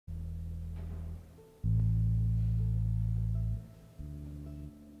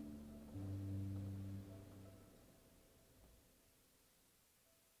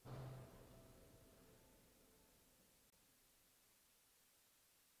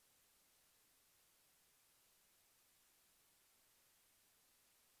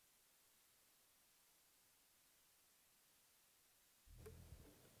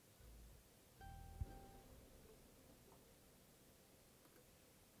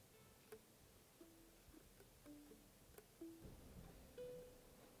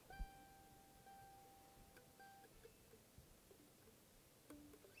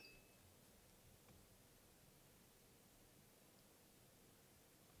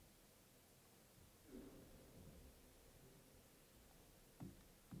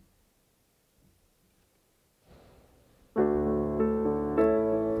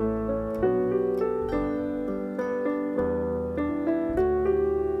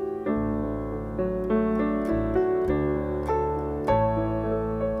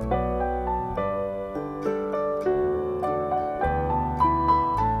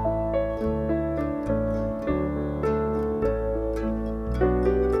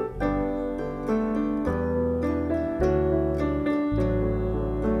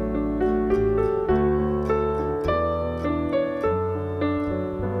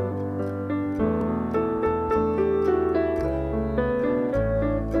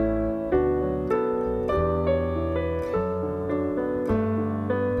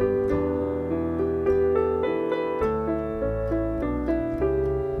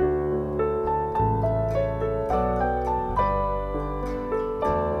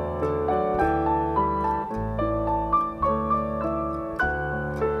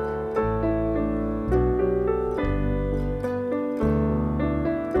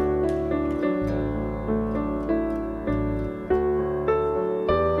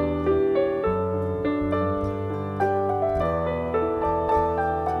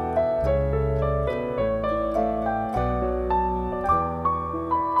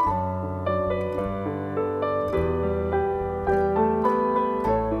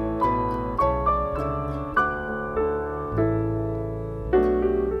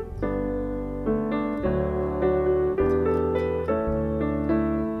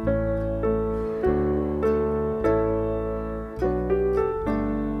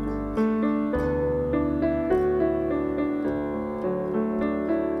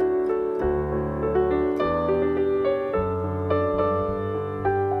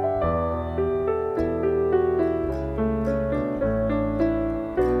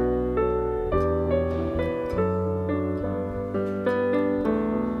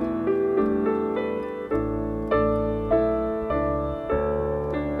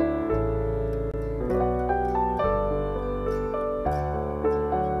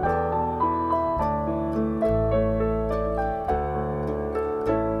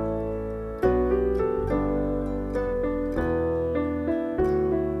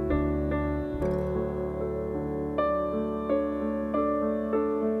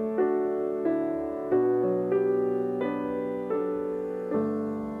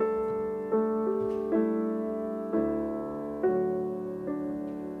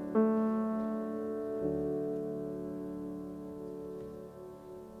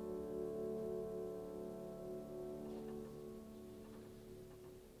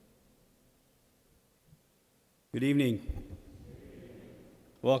Good evening.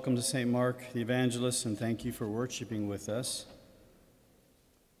 Welcome to St. Mark the Evangelist, and thank you for worshiping with us.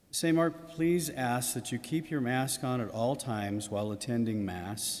 St. Mark, please ask that you keep your mask on at all times while attending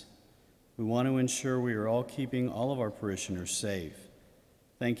Mass. We want to ensure we are all keeping all of our parishioners safe.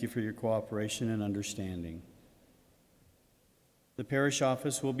 Thank you for your cooperation and understanding. The parish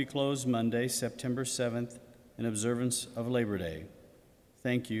office will be closed Monday, September 7th, in observance of Labor Day.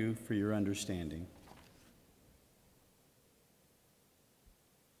 Thank you for your understanding.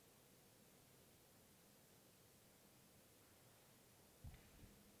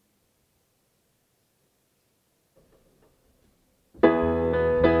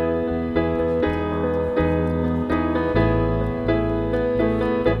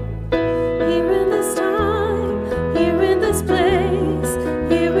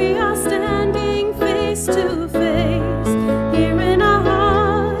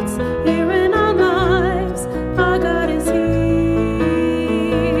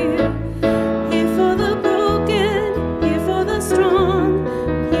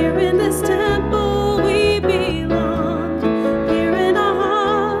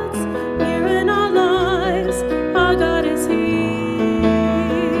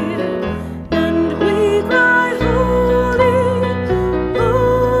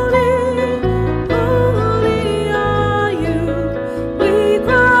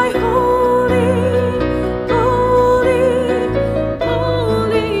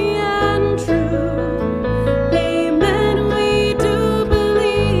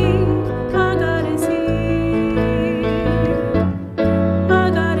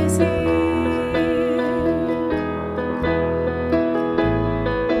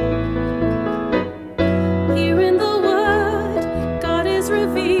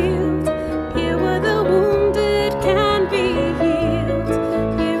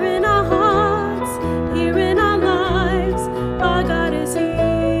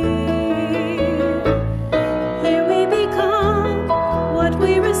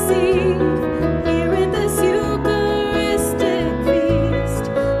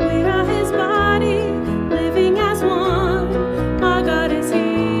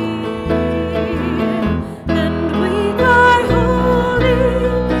 And we cry,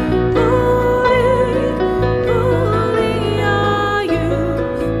 holy, holy.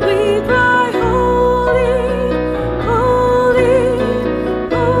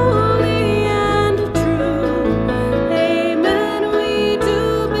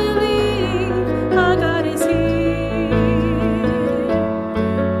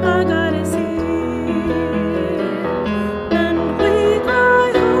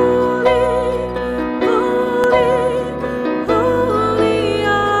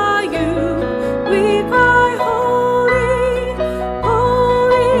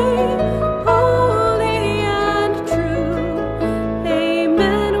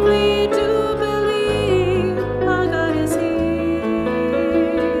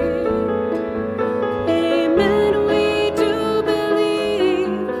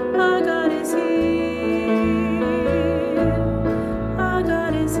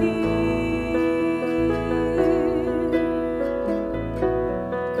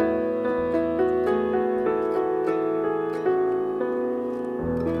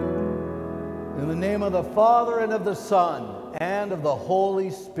 the Father, and of the Son, and of the Holy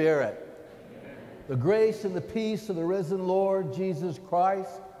Spirit. The grace and the peace of the risen Lord Jesus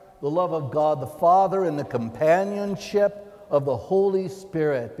Christ, the love of God the Father, and the companionship of the Holy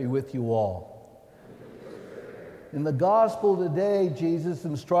Spirit be with you all. In the gospel today, Jesus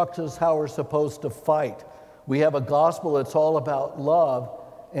instructs us how we're supposed to fight. We have a gospel that's all about love,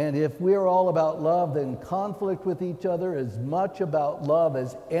 and if we're all about love, then conflict with each other is much about love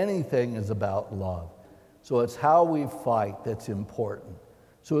as anything is about love. So it's how we fight that's important.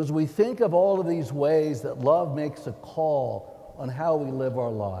 So as we think of all of these ways that love makes a call on how we live our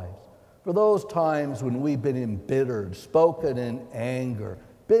lives, for those times when we've been embittered, spoken in anger,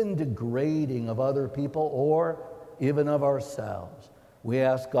 been degrading of other people or even of ourselves, we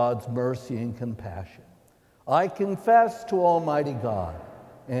ask God's mercy and compassion. I confess to Almighty God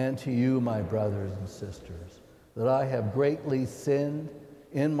and to you, my brothers and sisters, that I have greatly sinned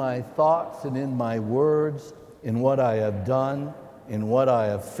in my thoughts and in my words, in what I have done, in what I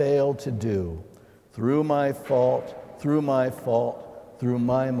have failed to do, through my fault, through my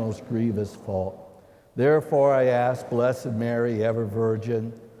most grievous fault. Therefore I ask Blessed Mary, ever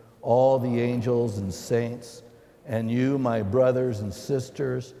Virgin, all the angels and saints, and you, my brothers and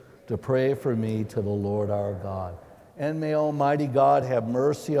sisters, to pray for me to the Lord our God. And may Almighty God have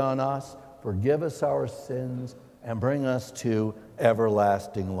mercy on us, forgive us our sins, and bring us to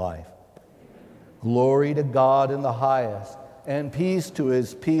everlasting life. Glory to God in the highest, and peace to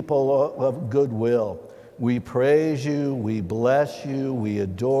his people of good will. We praise you, we bless you, we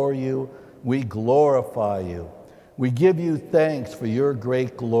adore you, we glorify you. We give you thanks for your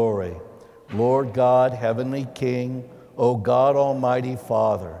great glory. Lord God, heavenly King, O God, almighty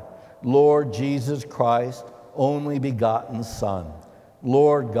Father, Lord Jesus Christ, only begotten Son,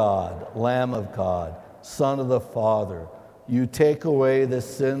 Lord God, Lamb of God, Son of the Father, you take away the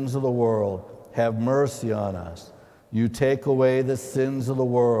sins of the world, have mercy on us. You take away the sins of the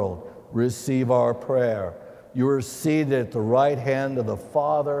world, receive our prayer. You are seated at the right hand of the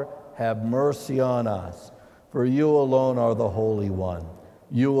Father, have mercy on us. For you alone are the Holy One.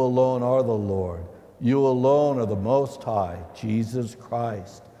 You alone are the Lord. You alone are the Most High, Jesus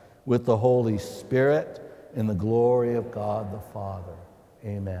Christ, with the Holy Spirit, in the glory of God the Father.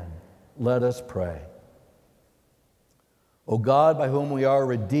 Amen. Let us pray. O God, by whom we are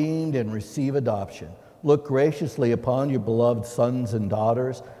redeemed and receive adoption, look graciously upon your beloved sons and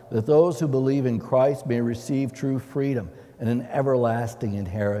daughters, that those who believe in Christ may receive true freedom and an everlasting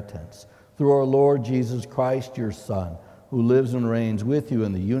inheritance. Through our Lord Jesus Christ, your Son, who lives and reigns with you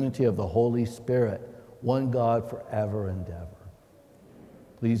in the unity of the Holy Spirit, one God forever and ever.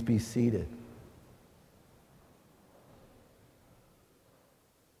 Please be seated.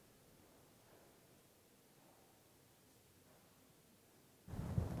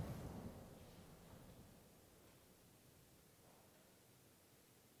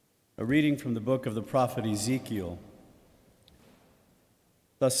 A reading from the book of the prophet Ezekiel.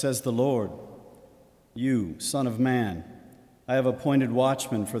 Thus says the Lord, you, Son of man, I have appointed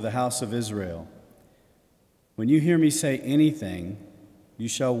watchmen for the house of Israel. When you hear me say anything, you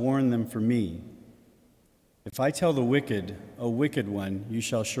shall warn them for me. If I tell the wicked, O wicked one, you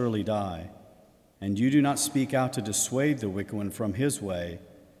shall surely die, and you do not speak out to dissuade the wicked one from his way,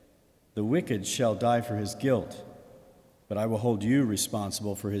 the wicked shall die for his guilt, but I will hold you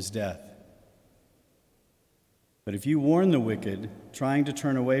responsible for his death. But if you warn the wicked, trying to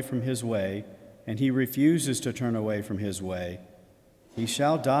turn away from his way, and he refuses to turn away from his way, he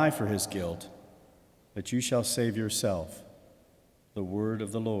shall die for his guilt, but you shall save yourself. The word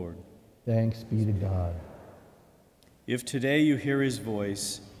of the Lord. Thanks be to God. If today you hear his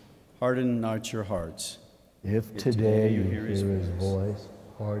voice, harden not your hearts. If today you hear his voice,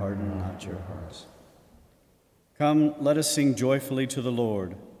 harden not your hearts. Come, let us sing joyfully to the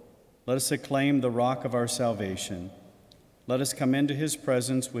Lord. Let us acclaim the rock of our salvation. Let us come into his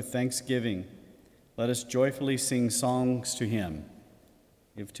presence with thanksgiving. Let us joyfully sing songs to him.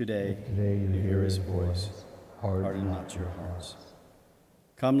 If today you hear his voice, harden not your hearts.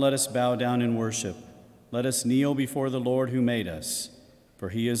 Come, let us bow down in worship. Let us kneel before the Lord who made us. For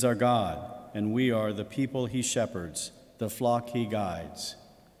he is our God, and we are the people he shepherds, the flock he guides.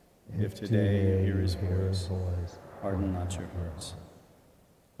 If today you hear his voice, harden not your hearts.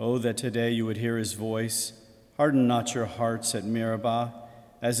 Oh, that today you would hear his voice. Harden not your hearts at Meribah,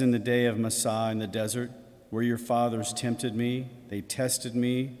 as in the day of Massah in the desert, where your fathers tempted me. They tested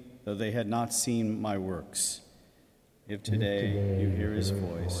me, though they had not seen my works. If today you hear his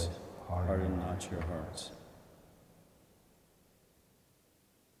voice, harden not your hearts.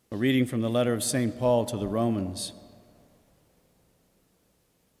 A reading from the letter of St. Paul to the Romans.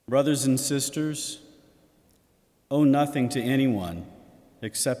 Brothers and sisters, Owe nothing to anyone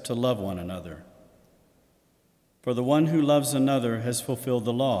except to love one another. For the one who loves another has fulfilled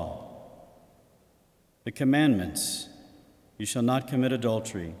the law. The commandments: you shall not commit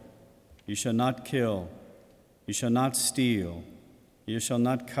adultery, you shall not kill, you shall not steal, you shall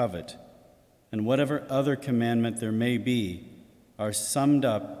not covet, and whatever other commandment there may be, are summed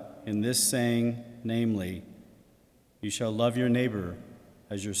up in this saying, namely, you shall love your neighbor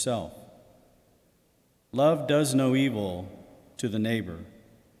as yourself. Love does no evil to the neighbor.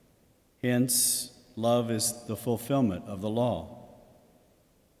 Hence, love is the fulfillment of the law.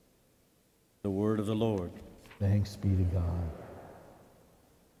 The word of the Lord. Thanks be to God.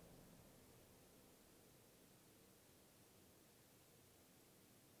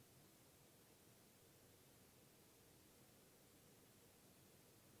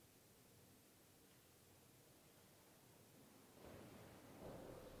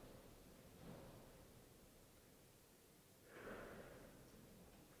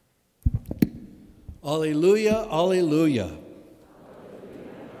 Alleluia, alleluia.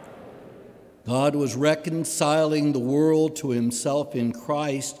 God was reconciling the world to himself in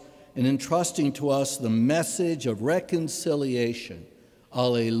Christ and entrusting to us the message of reconciliation.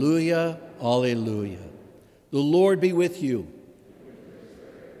 Alleluia, alleluia. The Lord be with you.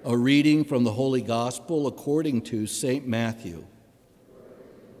 A reading from the Holy Gospel according to St. Matthew.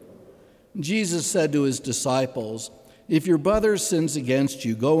 Jesus said to his disciples, "If your brother sins against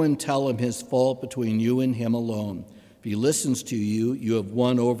you, go and tell him his fault between you and him alone. If he listens to you, you have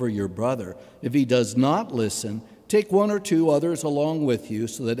won over your brother. If he does not listen, take one or two others along with you,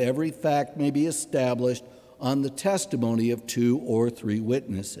 so that every fact may be established on the testimony of 2 or 3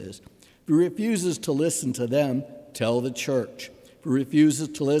 witnesses. If he refuses to listen to them, tell the church. If he refuses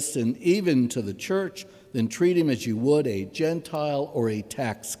to listen even to the church, then treat him as you would a Gentile or a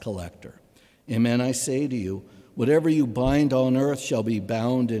tax collector. Amen, I say to you, whatever you bind on earth shall be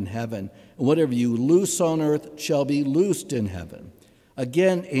bound in heaven, and whatever you loose on earth shall be loosed in heaven.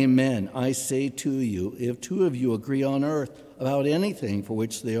 Again, amen, I say to you, if 2 of you agree on earth about anything for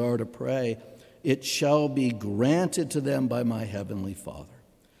which they are to pray, it shall be granted to them by my heavenly Father.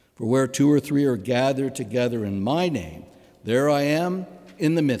 For where 2 or 3 are gathered together in my name, there I am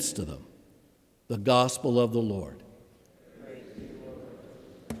in the midst of them." The Gospel of the Lord.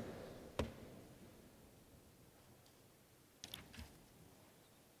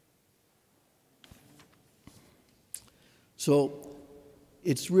 So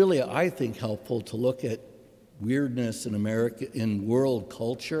it's really, I think, helpful to look at weirdness in world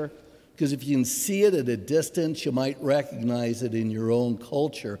culture, because if you can see it at a distance, you might recognize it in your own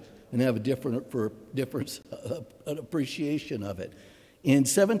culture and have an appreciation of it. In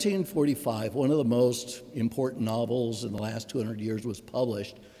 1745, one of the most important novels in the last 200 years was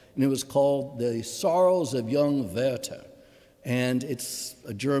published, and it was called The Sorrows of Young Werther. And it's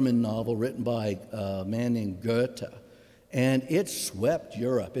a German novel written by a man named Goethe. And it swept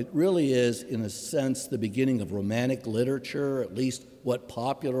Europe. It really is, in a sense, the beginning of Romantic literature, at least what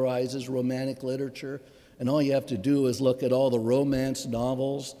popularizes Romantic literature. And all you have to do is look at all the romance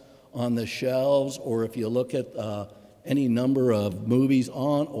novels on the shelves, or if you look at any number of movies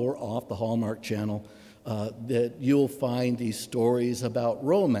on or off the Hallmark Channel, that you'll find these stories about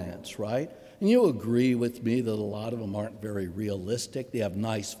romance, right? And you'll agree with me that a lot of them aren't very realistic. They have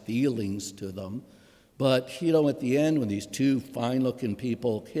nice feelings to them. But, you know, at the end, when these 2 fine-looking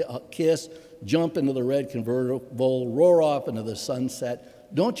people kiss, jump into the red convertible, roar off into the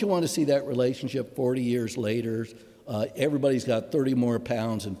sunset, don't you want to see that relationship 40 years later? Everybody's got 30 more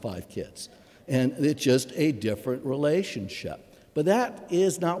pounds and 5 kids. And it's just a different relationship. But that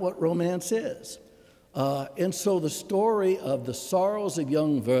is not what romance is. And so the story of The Sorrows of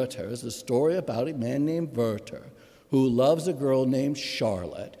Young Werther is a story about a man named Werther who loves a girl named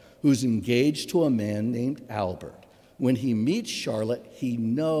Charlotte, who's engaged to a man named Albert. When he meets Charlotte, he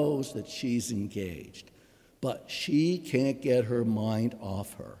knows that she's engaged, but she can't get her mind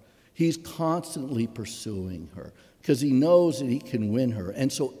off her. He's constantly pursuing her because he knows that he can win her.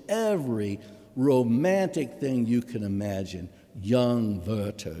 And so every romantic thing you can imagine, young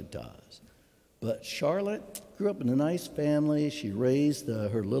Werther does. But Charlotte grew up in a nice family. She raised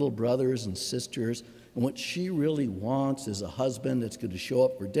her little brothers and sisters. And what she really wants is a husband that's going to show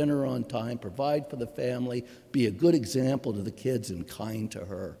up for dinner on time, provide for the family, be a good example to the kids and kind to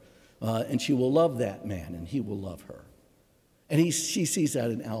her. And she will love that man, and he will love her. And she sees that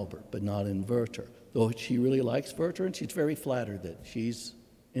in Albert, but not in Werther. Though she really likes Werther, and she's very flattered that she's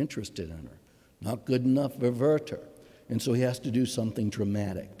interested in her. Not good enough for Werther. And so he has to do something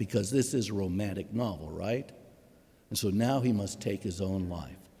dramatic, because this is a romantic novel, right? And so now he must take his own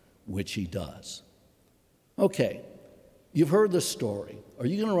life, which he does. Okay, you've heard the story. Are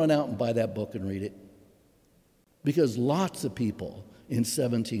you going to run out and buy that book and read it? Because lots of people in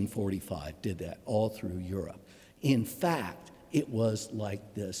 1745 did that all through Europe. In fact, it was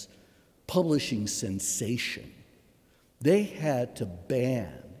like this publishing sensation. They had to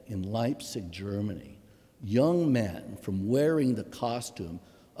ban in Leipzig, Germany, young men from wearing the costume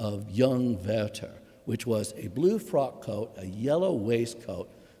of young Werther, which was a blue frock coat, a yellow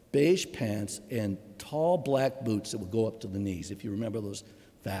waistcoat, beige pants, and tall black boots that would go up to the knees, if you remember those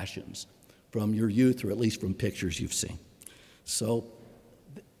fashions from your youth, or at least from pictures you've seen. So,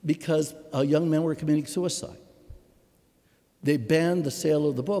 because young men were committing suicide, they banned the sale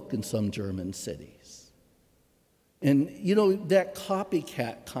of the book in some German cities. And you know, that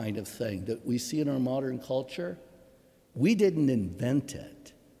copycat kind of thing that we see in our modern culture, we didn't invent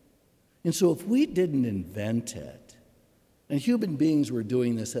it. And so if we didn't invent it, and human beings were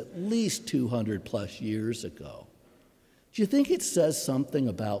doing this at least 200 plus years ago, do you think it says something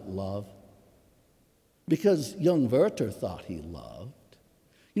about love? Because young Werther thought he loved.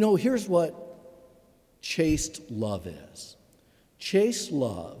 You know, here's what chaste love is. Chaste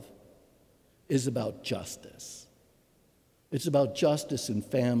love is about justice. It's about justice in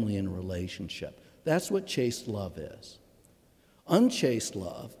family and relationship. That's what chaste love is. Unchaste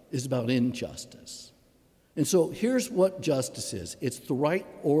love is about injustice. And so here's what justice is. It's the right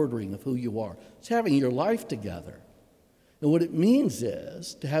ordering of who you are. It's having your life together. And what it means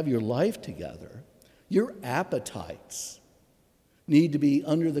is, to have your life together, your appetites need to be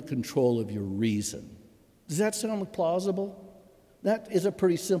under the control of your reason. Does that sound plausible? That is a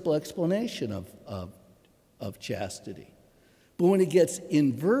pretty simple explanation of chastity. But when it gets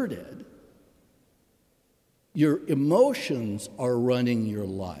inverted, your emotions are running your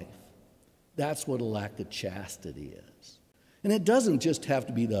life. That's what a lack of chastity is. And it doesn't just have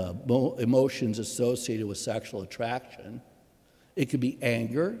to be the emotions associated with sexual attraction. It could be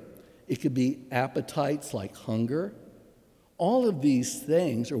anger. It could be appetites like hunger. All of these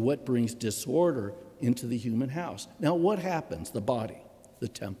things are what brings disorder into the human house. Now, what happens? The body, the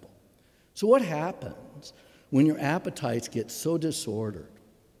temple. So what happens when your appetites get so disordered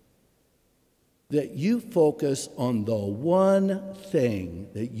that you focus on the one thing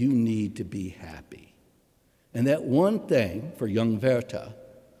that you need to be happy? And that one thing, for young Werther,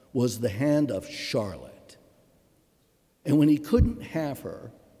 was the hand of Charlotte. And when he couldn't have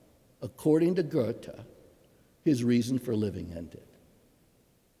her, according to Goethe, his reason for living ended.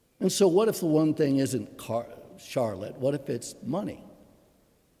 And so what if the one thing isn't Charlotte? What if it's money?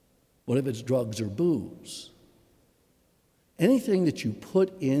 What if it's drugs or booze? Anything that you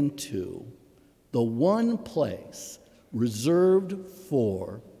put into the one place reserved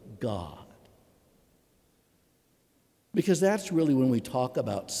for God. Because that's really when we talk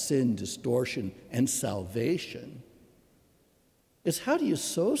about sin, distortion, and salvation. Is how do you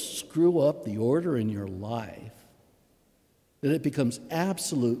so screw up the order in your life that it becomes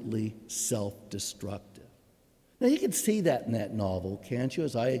absolutely self-destructive? Now, you can see that in that novel, can't you,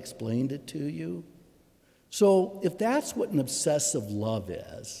 as I explained it to you? So if that's what an obsessive love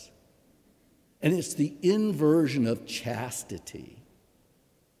is, and it's the inversion of chastity,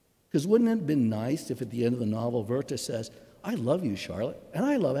 because wouldn't it have been nice if at the end of the novel, Werther says, I love you, Charlotte, and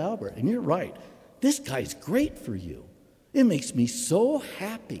I love Albert, and you're right. This guy's great for you. It makes me so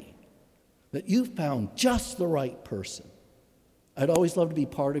happy that you found just the right person. I'd always love to be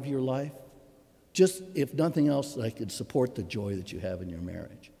part of your life. Just, if nothing else, I could support the joy that you have in your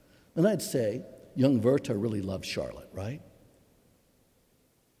marriage. And I'd say, young Werther really loves Charlotte, right?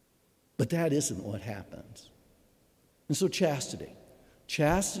 But that isn't what happens. And so chastity.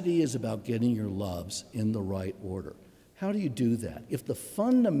 Chastity is about getting your loves in the right order. How do you do that? If the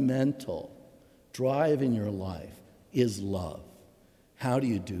fundamental drive in your life is love, how do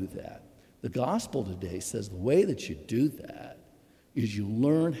you do that? The gospel today says the way that you do that is you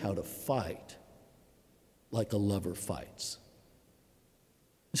learn how to fight like a lover fights.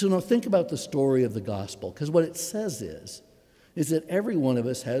 So now think about the story of the gospel, because what it says is that every one of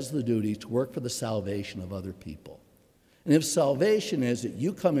us has the duty to work for the salvation of other people. And if salvation is that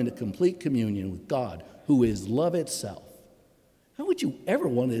you come into complete communion with God, who is love itself, how would you ever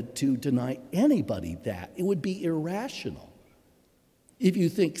want to deny anybody that? It would be irrational. If you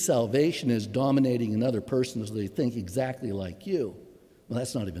think salvation is dominating another person so they think exactly like you, well,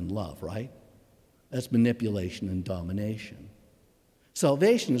 that's not even love, right? That's manipulation and domination.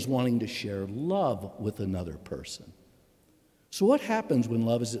 Salvation is wanting to share love with another person. So what happens when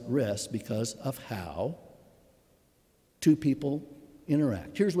love is at risk because of how two people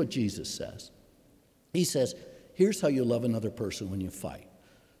interact? Here's what Jesus says. He says, here's how you love another person when you fight.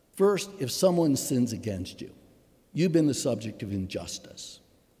 First, if someone sins against you, you've been the subject of injustice.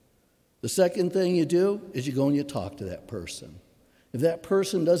 The second thing you do is you go and you talk to that person. If that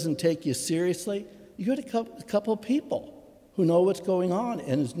person doesn't take you seriously, you go to a couple of people who know what's going on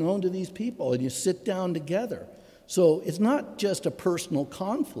and is known to these people, and you sit down together. So it's not just a personal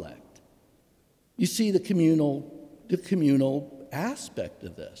conflict. You see the communal aspect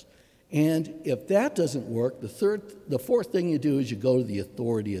of this. And if that doesn't work, the fourth thing you do is you go to the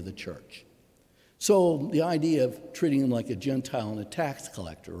authority of the church. So the idea of treating him like a Gentile and a tax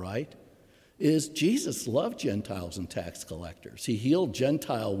collector, right, is Jesus loved Gentiles and tax collectors. He healed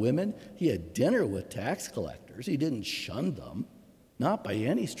Gentile women. He had dinner with tax collectors. He didn't shun them, not by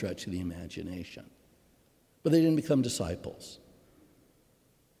any stretch of the imagination. But they didn't become disciples.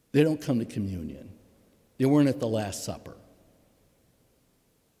 They don't come to communion. They weren't at the Last Supper.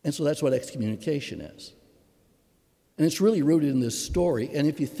 And so that's what excommunication is. And it's really rooted in this story. And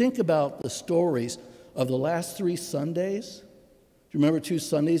if you think about the stories of the last 3 Sundays, do you remember 2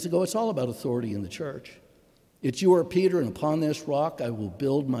 Sundays ago? It's all about authority in the church. It's you are Peter, and upon this rock I will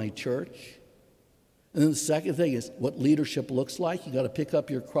build my church. And then the second thing is what leadership looks like. You got to pick up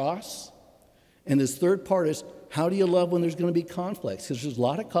your cross. And this third part is, how do you love when there's going to be conflicts? Because there's a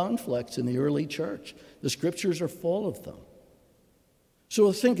lot of conflicts in the early church. The scriptures are full of them. So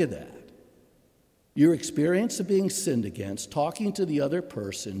think of that. Your experience of being sinned against, talking to the other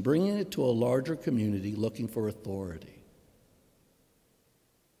person, bringing it to a larger community, looking for authority.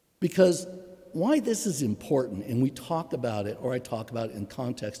 Because why this is important, and we talk about it, or I talk about it in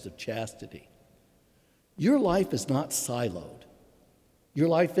context of chastity. Your life is not siloed. Your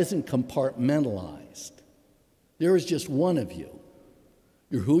life isn't compartmentalized. There is just one of you.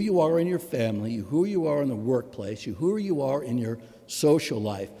 You're who you are in your family, you're who you are in the workplace, you're who you are in your social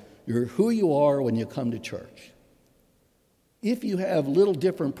life, you're who you are when you come to church. If you have little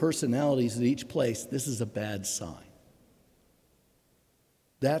different personalities at each place, this is a bad sign.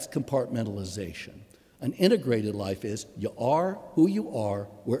 That's compartmentalization. An integrated life is you are who you are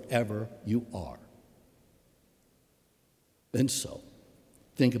wherever you are. And so,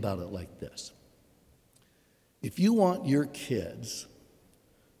 think about it like this. If you want your kids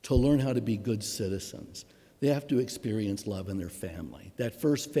to learn how to be good citizens, they have to experience love in their family. That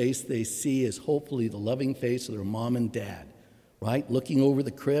first face they see is hopefully the loving face of their mom and dad, right? Looking over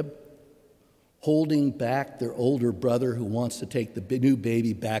the crib, holding back their older brother who wants to take the new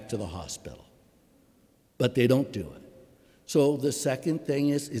baby back to the hospital. But they don't do it. So the second thing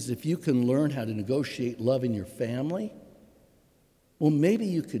is if you can learn how to negotiate love in your family, well, maybe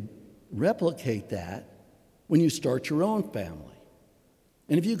you could replicate that when you start your own family.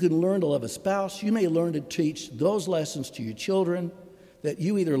 And if you can learn to love a spouse, you may learn to teach those lessons to your children that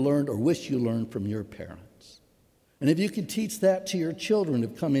you either learned or wish you learned from your parents. And if you can teach that to your children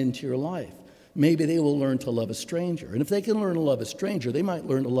who've come into your life, maybe they will learn to love a stranger. And if they can learn to love a stranger, they might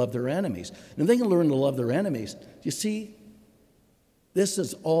learn to love their enemies. And if they can learn to love their enemies, you see, this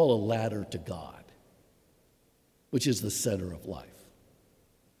is all a ladder to God, which is the center of life.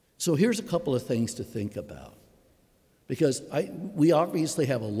 So here's a couple of things to think about. Because we obviously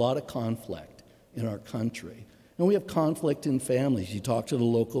have a lot of conflict in our country. And we have conflict in families. You talk to the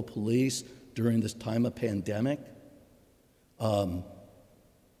local police during this time of pandemic.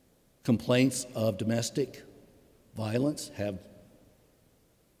 Complaints of domestic violence have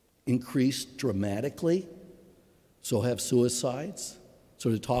increased dramatically. So have suicides. So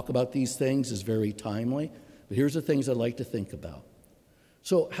to talk about these things is very timely. But here's the things I'd like to think about.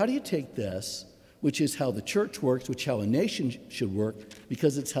 So how do you take this, which is how the church works, which is how a nation should work,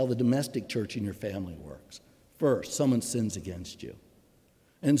 because it's how the domestic church in your family works. First, someone sins against you.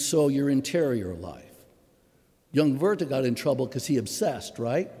 And so your interior life. Young Werther got in trouble because he obsessed,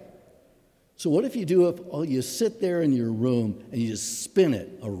 right? So what if you do, you sit there in your room and you just spin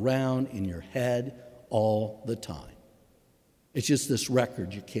it around in your head all the time? It's just this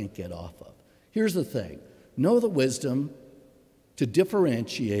record you can't get off of. Here's the thing. Know the wisdom to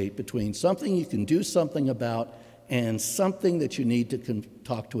differentiate between something you can do something about and something that you need to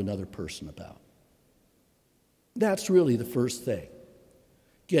talk to another person about. That's really the first thing.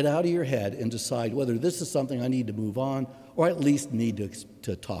 Get out of your head and decide whether this is something I need to move on or at least need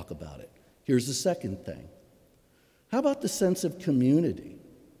to talk about it. Here's the second thing. How about the sense of community?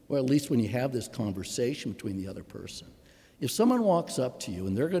 Or at least when you have this conversation between the other person. If someone walks up to you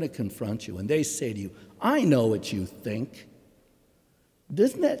and they're going to confront you and they say to you, I know what you think.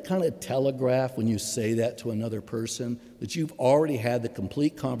 Doesn't that kind of telegraph when you say that to another person that you've already had the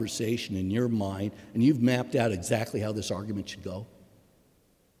complete conversation in your mind and you've mapped out exactly how this argument should go?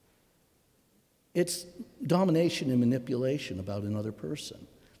 It's domination and manipulation about another person.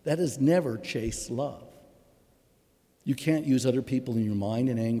 That is never chaste love. You can't use other people in your mind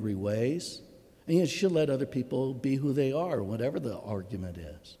in angry ways. And you should let other people be who they are, whatever the argument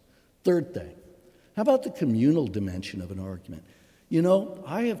is. Third thing, how about the communal dimension of an argument? You know,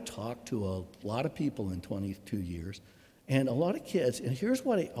 I have talked to a lot of people in 22 years, and a lot of kids, and here's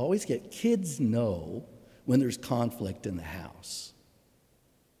what I always get. Kids know when there's conflict in the house.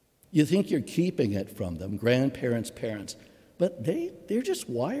 You think you're keeping it from them, grandparents, parents, but they're just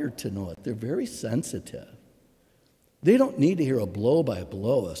wired to know it. They're very sensitive. They don't need to hear a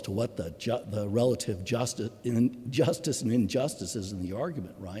blow-by-blow as to what the relative justice and injustice is in the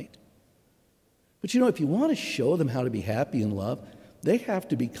argument, right? But you know, if you want to show them how to be happy in love, they have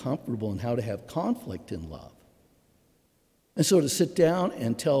to be comfortable in how to have conflict in love. And so to sit down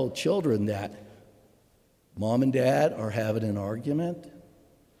and tell children that mom and dad are having an argument,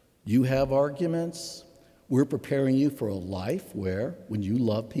 you have arguments, we're preparing you for a life where, when you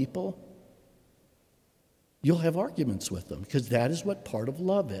love people, you'll have arguments with them, because that is what part of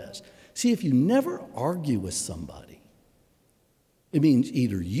love is. See, if you never argue with somebody, it means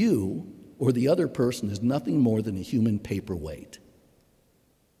either you or the other person is nothing more than a human paperweight.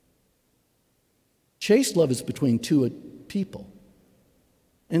 Chaste love is between two people,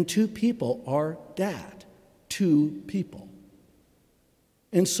 and two people are that, two people.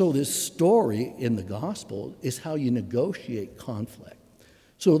 And so this story in the gospel is how you negotiate conflict.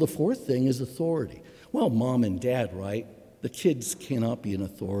 So the fourth thing is authority. Well, mom and dad, right? The kids cannot be an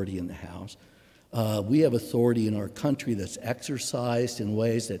authority in the house. We have authority in our country that's exercised in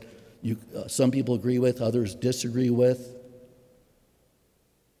ways that some people agree with, others disagree with.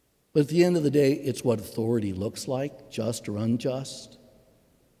 But at the end of the day, it's what authority looks like, just or unjust.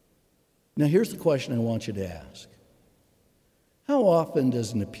 Now, here's the question I want you to ask. How often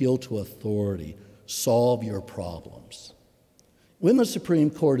does an appeal to authority solve your problems? When the Supreme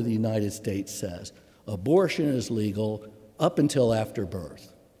Court of the United States says abortion is legal up until after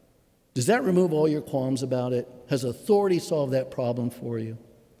birth, does that remove all your qualms about it? Has authority solved that problem for you?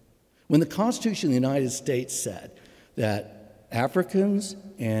 When the Constitution of the United States said that Africans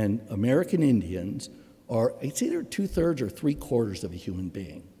and American Indians are, it's either 2/3 or 3/4 of a human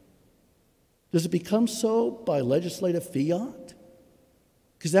being, does it become so by legislative fiat?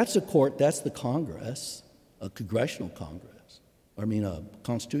 Because that's the court, that's the Congress, a congressional Congress, a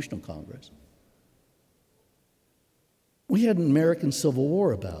constitutional Congress. We had an American Civil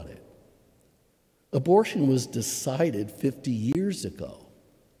War about it. Abortion was decided 50 years ago.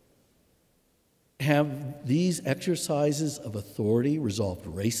 Have these exercises of authority resolved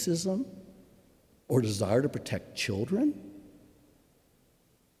racism or desire to protect children?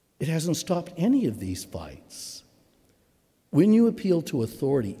 It hasn't stopped any of these fights. When you appeal to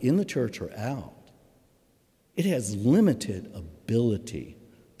authority in the church or out, it has limited ability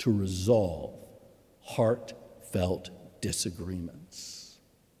to resolve heartfelt disagreements.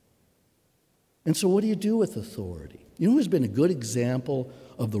 And so what do you do with authority? You know who's been a good example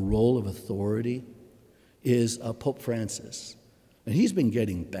of the role of authority is Pope Francis. And he's been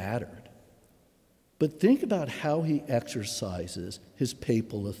getting battered. But think about how he exercises his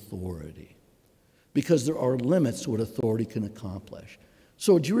papal authority, because there are limits to what authority can accomplish.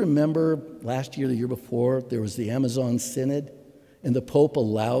 So do you remember last year, the year before, there was the Amazon Synod, and the Pope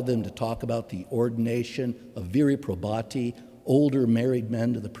allowed them to talk about the ordination of viri probati, older married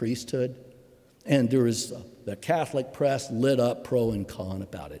men to the priesthood? And there was the Catholic press lit up pro and con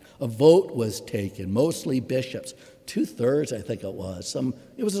about it. A vote was taken, mostly bishops. 2/3, I think it was.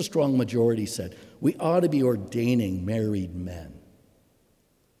 It was a strong majority said, we ought to be ordaining married men.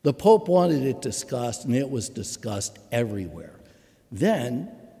 The Pope wanted it discussed, and it was discussed everywhere.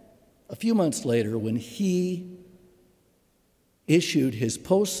 Then, a few months later, when he issued his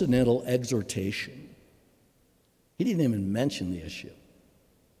post-synodal exhortation, he didn't even mention the issue.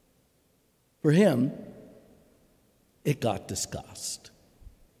 For him, it got discussed.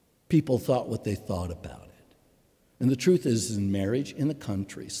 People thought what they thought about it. And the truth is, in marriage, in the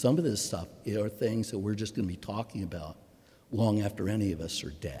country, some of this stuff are things that we're just going to be talking about long after any of us are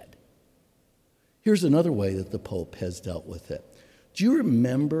dead. Here's another way that the Pope has dealt with it. Do you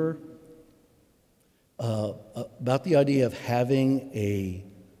remember about the idea of having a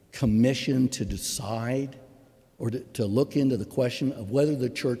commission to decide or to look into the question of whether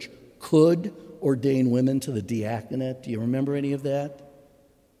the church could ordain women to the diaconate? Do you remember any of that?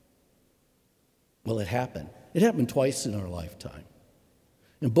 Well, it happened. It happened twice in our lifetime.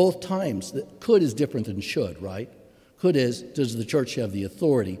 And both times, could is different than should, right? Could is, does the church have the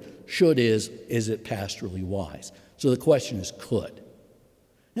authority? Should is it pastorally wise? So the question is could.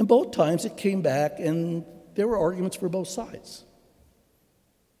 And both times it came back and there were arguments for both sides.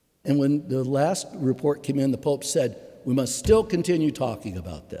 And when the last report came in, the Pope said, we must still continue talking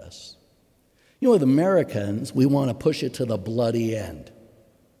about this. You know, with Americans, we want to push it to the bloody end.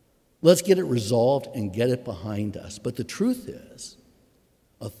 Let's get it resolved and get it behind us. But the truth is,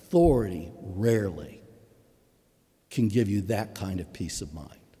 authority rarely can give you that kind of peace of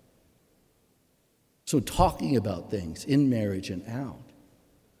mind. So talking about things in marriage and out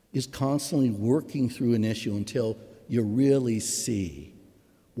is constantly working through an issue until you really see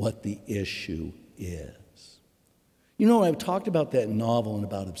what the issue is. You know, I've talked about that novel and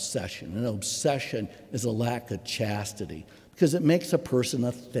about obsession. And obsession is a lack of chastity because it makes a person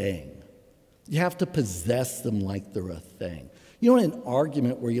a thing. You have to possess them like they're a thing. You know, in an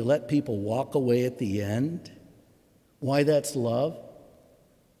argument where you let people walk away at the end, why that's love?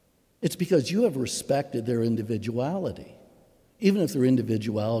 It's because you have respected their individuality, even if their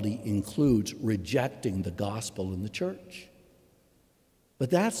individuality includes rejecting the gospel in the church. But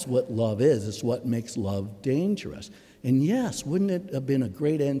that's what love is. It's what makes love dangerous. And yes, wouldn't it have been a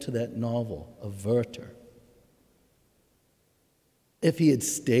great end to that novel of Werther if he had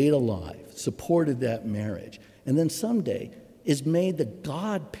stayed alive, supported that marriage, and then someday is made the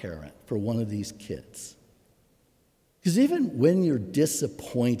godparent for one of these kids? Because even when you're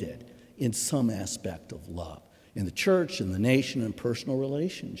disappointed in some aspect of love, in the church, in the nation, in personal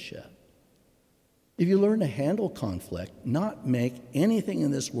relationship, if you learn to handle conflict, not make anything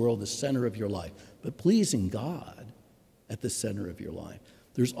in this world the center of your life, but pleasing God at the center of your life,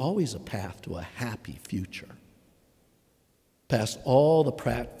 there's always a path to a happy future. Past all the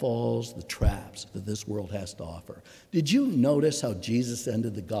pratfalls, the traps that this world has to offer. Did you notice how Jesus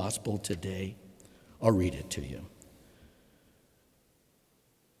ended the gospel today? I'll read it to you.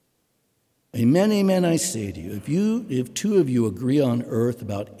 Amen, amen, I say to you, if two of you agree on earth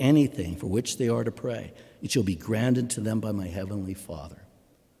about anything for which they are to pray, it shall be granted to them by my heavenly Father.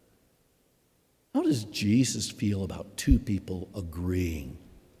 How does Jesus feel about two people agreeing?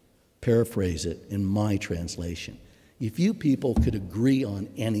 Paraphrase it in my translation. If you people could agree on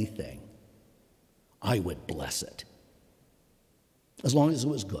anything, I would bless it, as long as it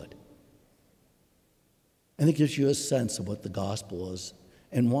was good. And it gives you a sense of what the gospel is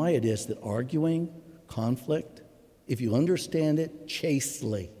and why it is that arguing, conflict, if you understand it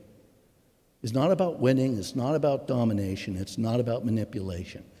chastely, is not about winning, it's not about domination, it's not about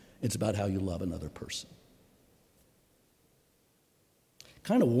manipulation. It's about how you love another person.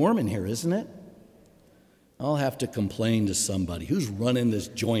 Kind of warm in here, isn't it? I'll have to complain to somebody. Who's running this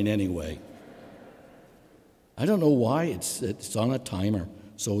joint anyway? I don't know why. It's on a timer,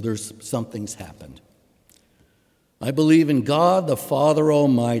 so something's happened. I believe in God, the Father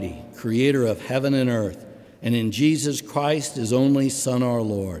Almighty, creator of heaven and earth, and in Jesus Christ, his only Son, our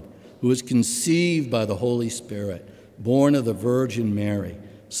Lord, who was conceived by the Holy Spirit, born of the Virgin Mary,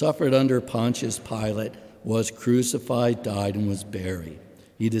 suffered under Pontius Pilate, was crucified, died, and was buried.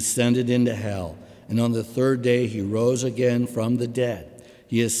 He descended into hell, and on the third day he rose again from the dead.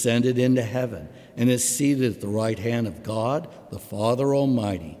 He ascended into heaven and is seated at the right hand of God, the Father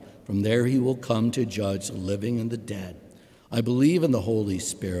Almighty. From there he will come to judge the living and the dead. I believe in the Holy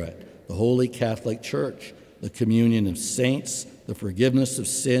Spirit, the Holy Catholic Church, the communion of saints, the forgiveness of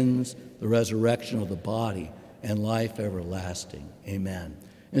sins, the resurrection of the body, and life everlasting. Amen.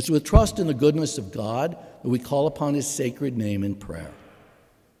 And it's with trust in the goodness of God that we call upon his sacred name in prayer.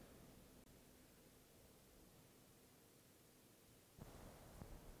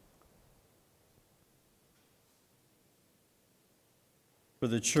 For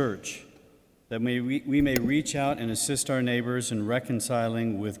the church, that we may reach out and assist our neighbors in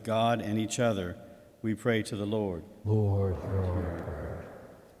reconciling with God and each other, we pray to the Lord. Lord, hear our prayer.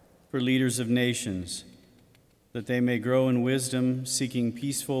 For leaders of nations, that they may grow in wisdom, seeking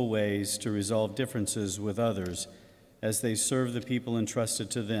peaceful ways to resolve differences with others as they serve the people entrusted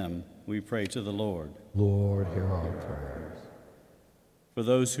to them, we pray to the Lord. Lord, hear our prayers. For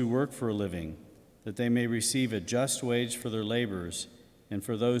those who work for a living, that they may receive a just wage for their labors, and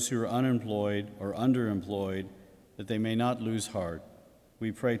for those who are unemployed or underemployed, that they may not lose heart,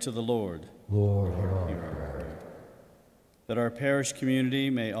 we pray to the Lord. Lord, hear our prayer. That our parish community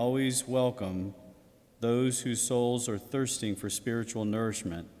may always welcome those whose souls are thirsting for spiritual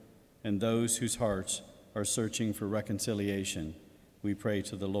nourishment and those whose hearts are searching for reconciliation, we pray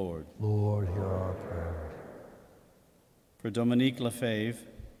to the Lord. Lord, hear our prayer. For Dominique Lefebvre,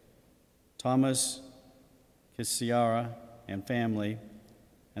 Thomas Kisiara and family,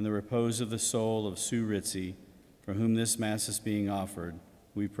 and the repose of the soul of Sue Ritzy, for whom this Mass is being offered,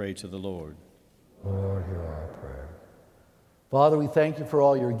 we pray to the Lord. Lord, hear our prayer. Father, we thank you for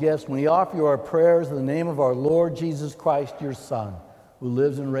all your gifts. We offer you our prayers in the name of our Lord Jesus Christ, your Son, who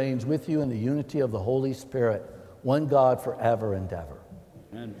lives and reigns with you in the unity of the Holy Spirit, one God forever and ever.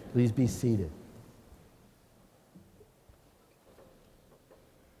 Amen. Please be seated.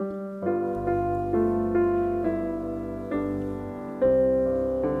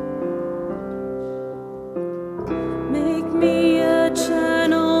 Make me a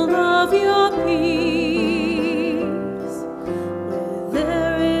channel of your peace. Where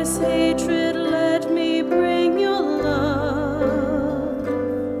there is hatred, let me bring your love.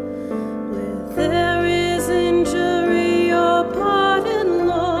 Where there is injury, your pardon,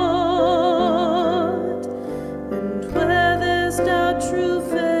 Lord. And where there's doubt, true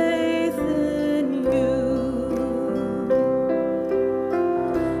faith in you.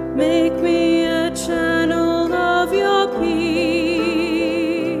 Make me a channel of your peace.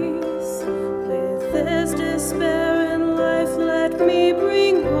 Where there's despair in life, let me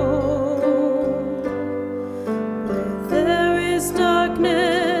bring hope. Where there is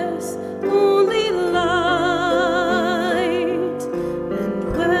darkness, only light.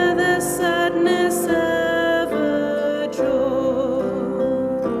 And where there's sadness, ever joy.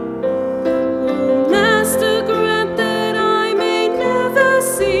 Oh, Master, grant that I may never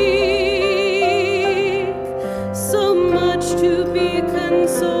seek so much to be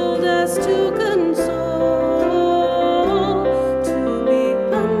consoled as to console, to be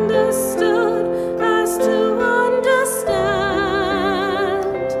understood as to understand,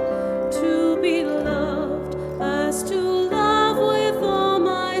 to be loved as to love with all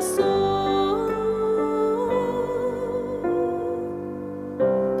my soul.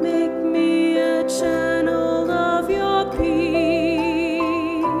 Make me a channel of your peace.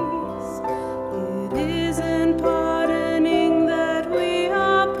 It is in pardoning that we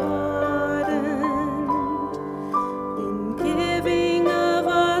are pardoned, in giving of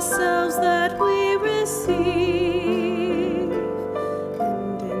ourselves that we receive,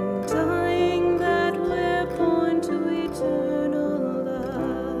 and in dying that we're born to eternal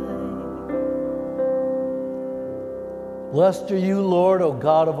life. Blessed are you, Lord, O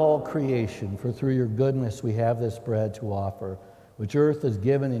God of all creation, for through your goodness we have this bread to offer, which earth has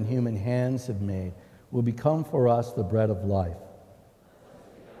given and human hands have made, will become for us the bread of life.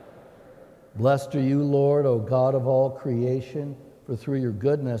 Blessed are you, Lord, O God of all creation, for through your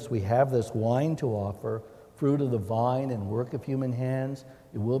goodness we have this wine to offer, fruit of the vine and work of human hands.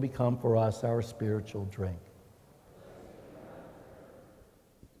 It will become for us our spiritual drink.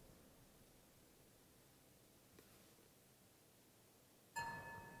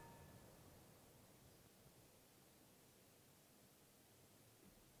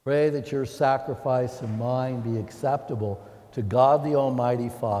 Pray that your sacrifice and mine be acceptable to God the Almighty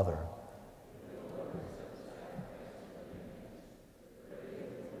Father.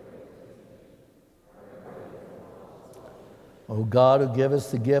 O God, who give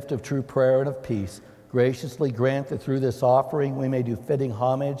us the gift of true prayer and of peace, graciously grant that through this offering we may do fitting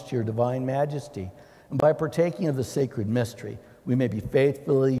homage to your divine majesty, and by partaking of the sacred mystery, we may be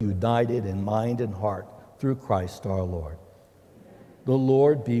faithfully united in mind and heart through Christ our Lord. The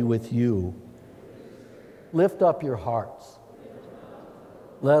Lord be with you. Lift up your hearts.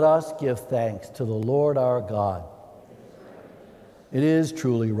 Let us give thanks to the Lord our God. It is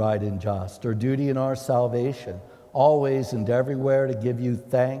truly right and just, our duty and our salvation, always and everywhere to give you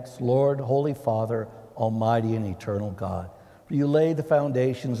thanks, Lord, Holy Father, Almighty and eternal God. For you laid the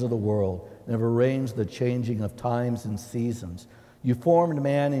foundations of the world and have arranged the changing of times and seasons. You formed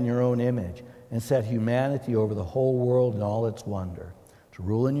man in your own image and set humanity over the whole world and all its wonder, to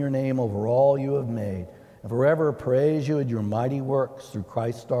rule in your name over all you have made, and forever praise you and your mighty works through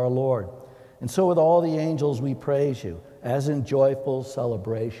Christ our Lord. And so with all the angels we praise you, as in joyful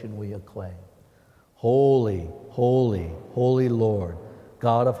celebration we acclaim. Holy, holy, holy Lord,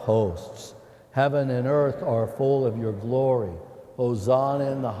 God of hosts, heaven and earth are full of your glory.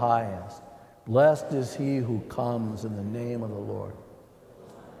 Hosanna in the highest. Blessed is he who comes in the name of the Lord.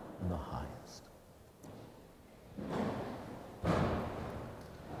 In the highest.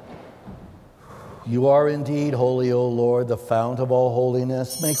 You are indeed holy, O Lord, the fount of all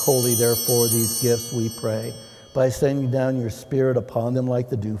holiness. Make holy, therefore, these gifts, we pray, by sending down your Spirit upon them like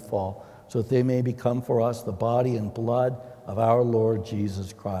the dewfall, so that they may become for us the body and blood of our Lord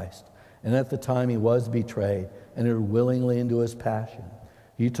Jesus Christ. And at the time he was betrayed, and entered willingly into his passion,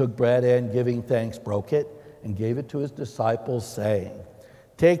 he took bread and, giving thanks, broke it, and gave it to his disciples, saying,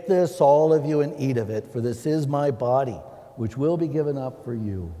 "Take this, all of you, and eat of it, for this is my body, which will be given up for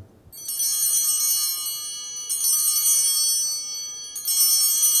you."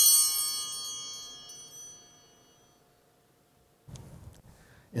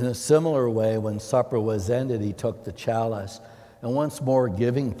 In a similar way, when supper was ended, he took the chalice, And once more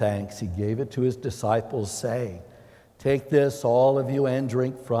giving thanks, he gave it to his disciples, saying, "Take this, all of you, and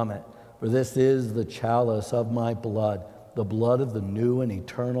drink from it, for this is the chalice of my blood, the blood of the new and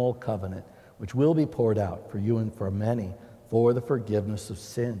eternal covenant, which will be poured out for you and for many for the forgiveness of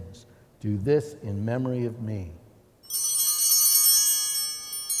sins. Do this in memory of me."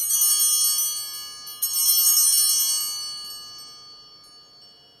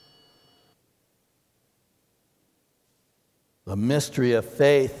 The mystery of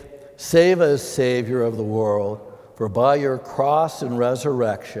faith. Save us, Savior of the world, for by your cross and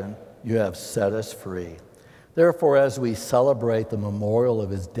resurrection you have set us free. Therefore, as we celebrate the memorial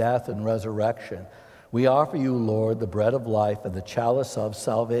of his death and resurrection, we offer you, Lord, the bread of life and the chalice of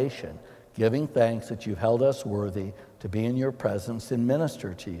salvation, giving thanks that you've held us worthy to be in your presence and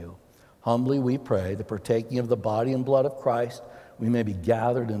minister to you. Humbly we pray that, partaking of the body and blood of Christ, we may be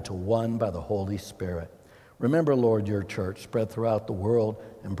gathered into one by the Holy Spirit. Remember, Lord, your church spread throughout the world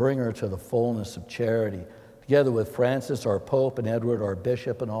and bring her to the fullness of charity, together with Francis, our Pope, and Edward, our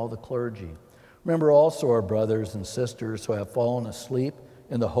Bishop, and all the clergy. Remember also our brothers and sisters who have fallen asleep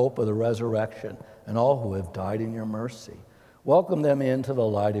in the hope of the resurrection, and all who have died in your mercy. Welcome them into the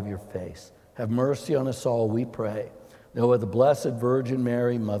light of your face. Have mercy on us all, we pray, that with the Blessed Virgin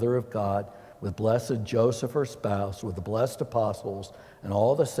Mary, Mother of God, with blessed Joseph, her spouse, with the blessed apostles, and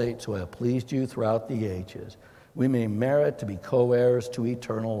all the saints who have pleased you throughout the ages, we may merit to be co-heirs to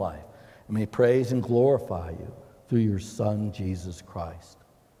eternal life, and may praise and glorify you through your Son, Jesus Christ.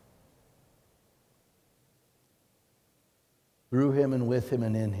 Through him and with him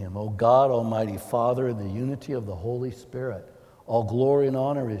and in him, O God, Almighty Father, in the unity of the Holy Spirit, all glory and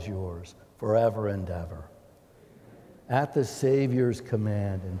honor is yours forever and ever. At the Savior's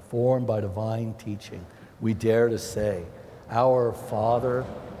command, informed by divine teaching, we dare to say, "Our Father,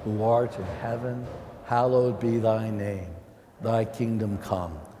 who art in heaven, hallowed be thy name. Thy kingdom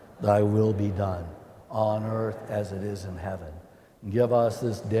come, thy will be done, on earth as it is in heaven. Give us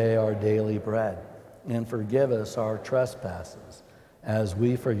this day our daily bread, and forgive us our trespasses, as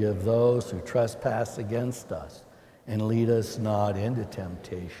we forgive those who trespass against us. And lead us not into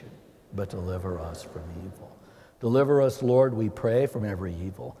temptation, but deliver us from evil." Deliver us, Lord, we pray, from every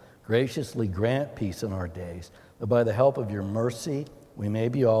evil. Graciously grant peace in our days, that by the help of your mercy we may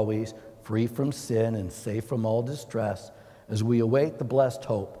be always free from sin and safe from all distress, as we await the blessed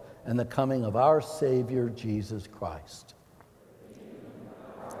hope and the coming of our Savior, Jesus Christ.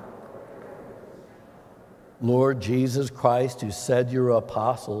 Lord Jesus Christ, who said to your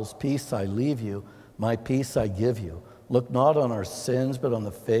apostles, "Peace I leave you, my peace I give you," look not on our sins, but on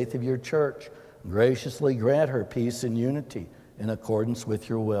the faith of your church. Graciously grant her peace and unity in accordance with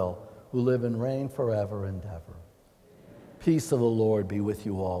your will, who live and reign forever and ever. Peace of the Lord be with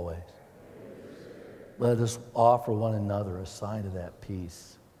you always. Let us offer one another a sign of that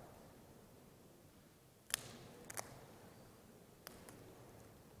peace.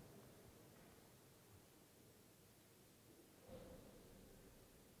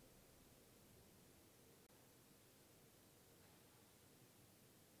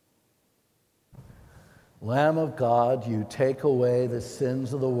 Lamb of God, you take away the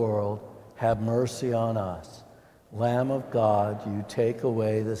sins of the world, have mercy on us. Lamb of God, you take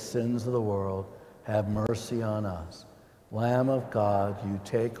away the sins of the world, have mercy on us. Lamb of God, you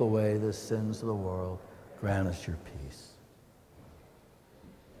take away the sins of the world, grant us your peace.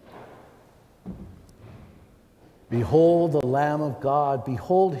 Behold the Lamb of God,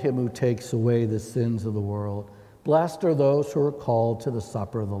 behold him who takes away the sins of the world. Blessed are those who are called to the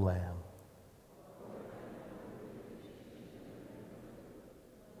supper of the Lamb.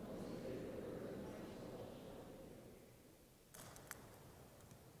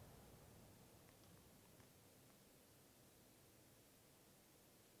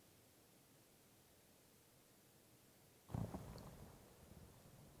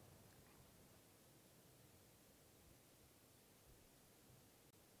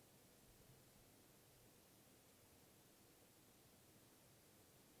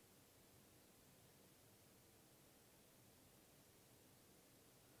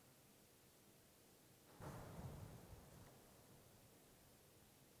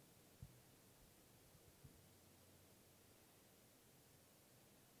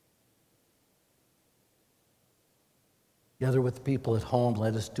 Together with the people at home,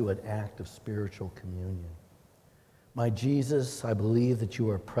 let us do an act of spiritual communion. My Jesus, I believe that you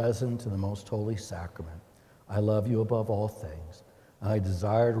are present in the most holy sacrament. I love you above all things. I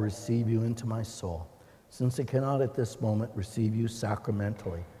desire to receive you into my soul. Since I cannot at this moment receive you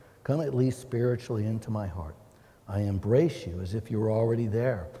sacramentally, come at least spiritually into my heart. I embrace you as if you were already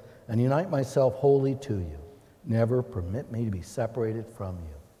there, and unite myself wholly to you. Never permit me to be separated from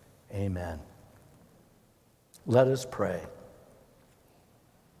you. Amen. Let us pray.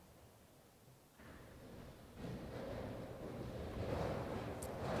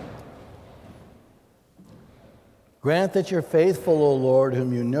 Grant that your faithful, O Lord,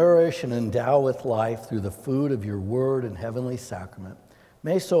 whom you nourish and endow with life through the food of your word and heavenly sacrament,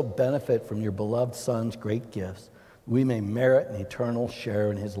 may so benefit from your beloved Son's great gifts, we may merit an eternal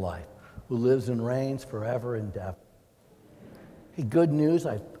share in his life, who lives and reigns forever and ever. Hey, good news,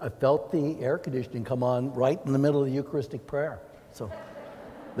 I felt the air conditioning come on right in the middle of the Eucharistic prayer. So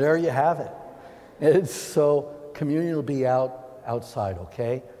there you have it. And so communion will be outside,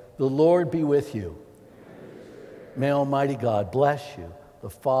 okay? The Lord be with you. May Almighty God bless you, the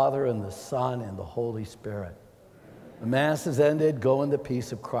Father and the Son and the Holy Spirit. The Mass is ended. Go in the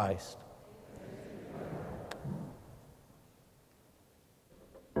peace of Christ.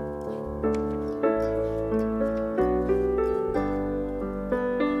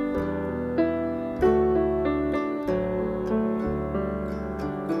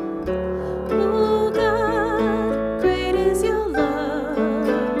 O God, great is your love,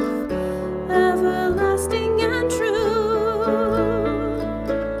 everlasting and true.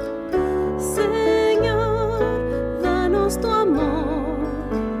 Señor, danos tu amor,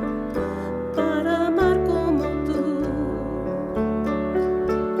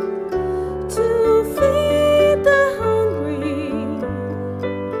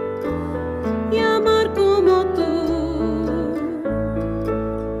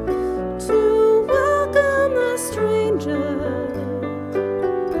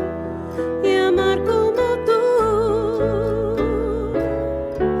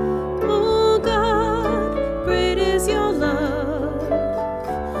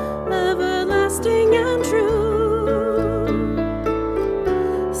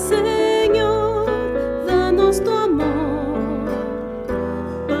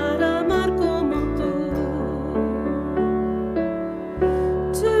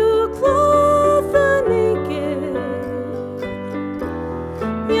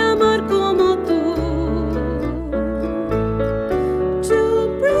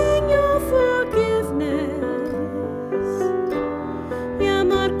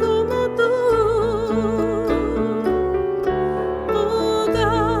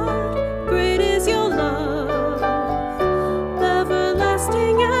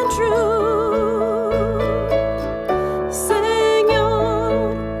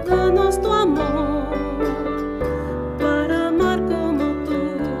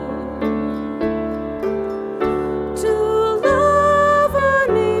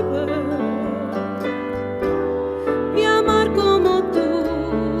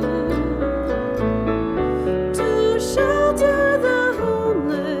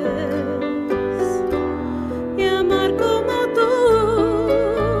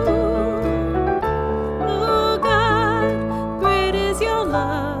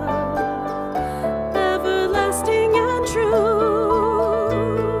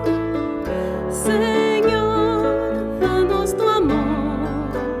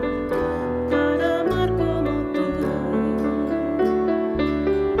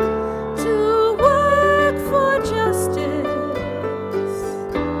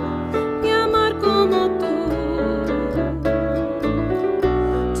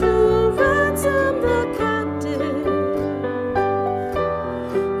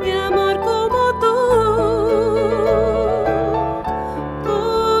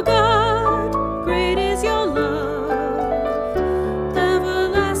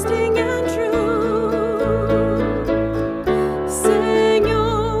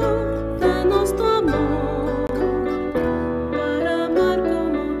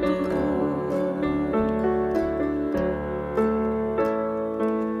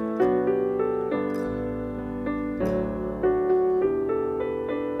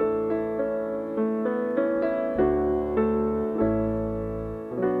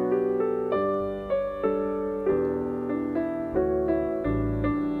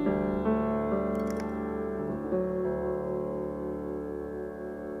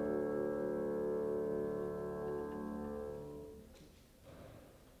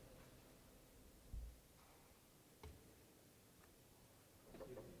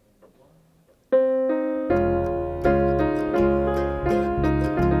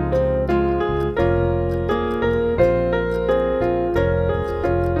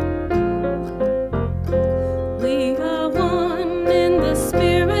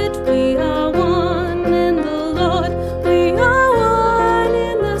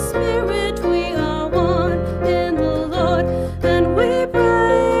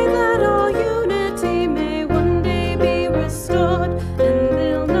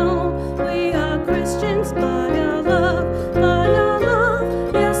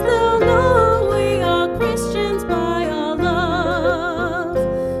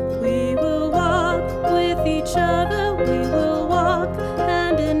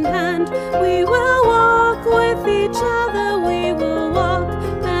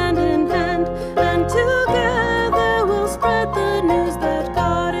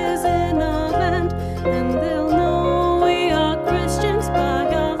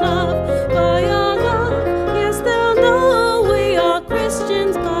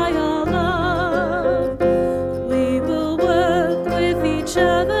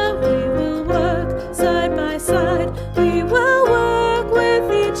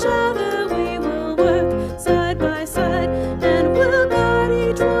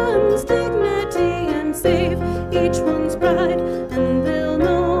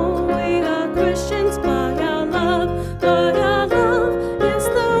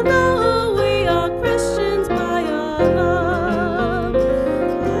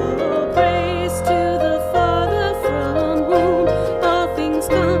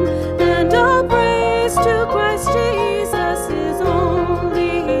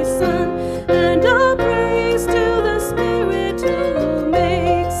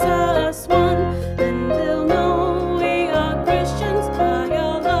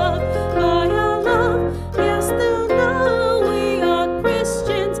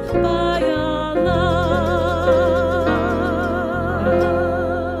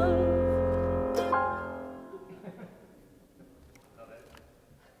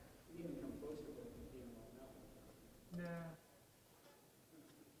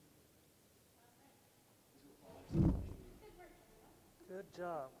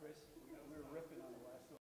 job.